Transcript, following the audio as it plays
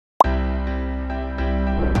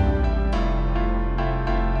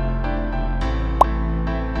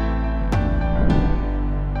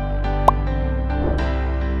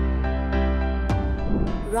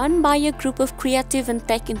Run by a group of creative and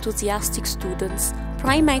tech enthusiastic students,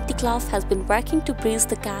 Prime IT Club has been working to bridge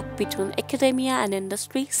the gap between academia and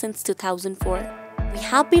industry since 2004. We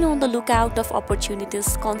have been on the lookout of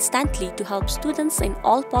opportunities constantly to help students in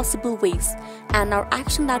all possible ways, and our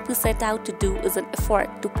action that we set out to do is an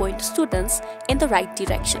effort to point students in the right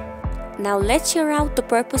direction. Now let's hear out the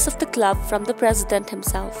purpose of the club from the president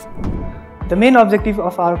himself. The main objective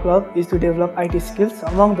of our club is to develop IT skills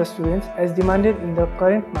among the students as demanded in the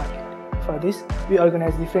current market. For this, we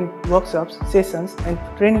organize different workshops, sessions, and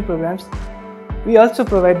training programs. We also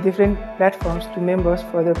provide different platforms to members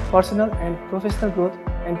for their personal and professional growth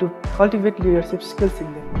and to cultivate leadership skills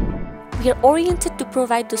in them. We are oriented to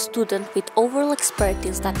provide the student with overall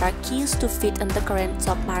expertise that are keys to fit in the current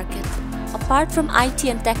job market. Apart from IT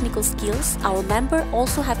and technical skills, our members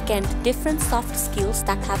also have gained different soft skills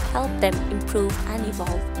that have helped them improve and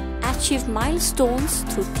evolve, achieve milestones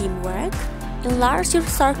through teamwork, enlarge your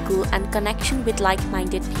circle and connection with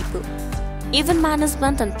like-minded people. Even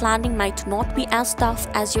management and planning might not be as tough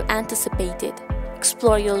as you anticipated.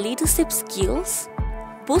 Explore your leadership skills,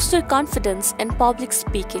 boost your confidence in public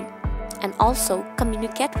speaking, and also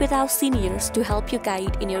communicate with our seniors to help you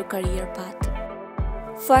guide in your career path.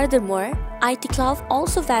 Furthermore, IT Club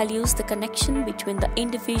also values the connection between the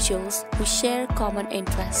individuals who share common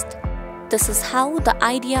interest. This is how the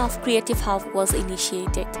idea of Creative Hub was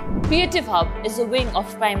initiated. Creative Hub is a wing of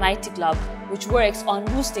Prime IT Club which works on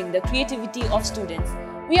boosting the creativity of students.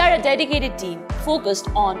 We are a dedicated team focused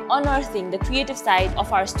on unearthing the creative side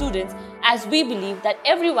of our students, as we believe that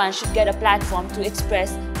everyone should get a platform to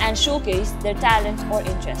express and showcase their talent or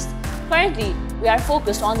interest. Currently, we are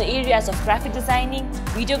focused on the areas of graphic designing,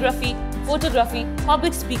 videography, photography,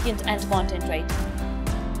 public speaking and content writing.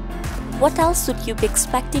 What else should you be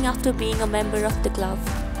expecting after being a member of the club?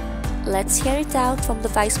 Let's hear it out from the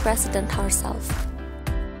Vice President herself.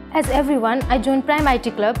 As everyone, I joined Prime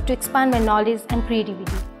IT Club to expand my knowledge and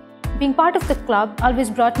creativity. Being part of the club always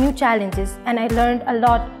brought new challenges and I learned a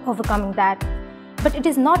lot overcoming that. But it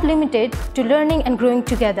is not limited to learning and growing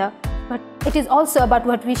together, but it is also about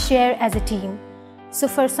what we share as a team. So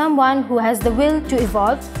for someone who has the will to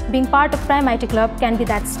evolve, being part of Prime IT Club can be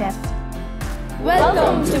that step.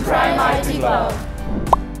 Welcome to Prime IT Club.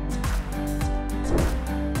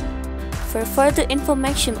 For further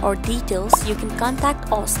information or details, you can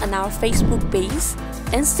contact us on our Facebook page,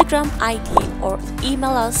 Instagram ID, or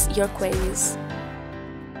email us your queries.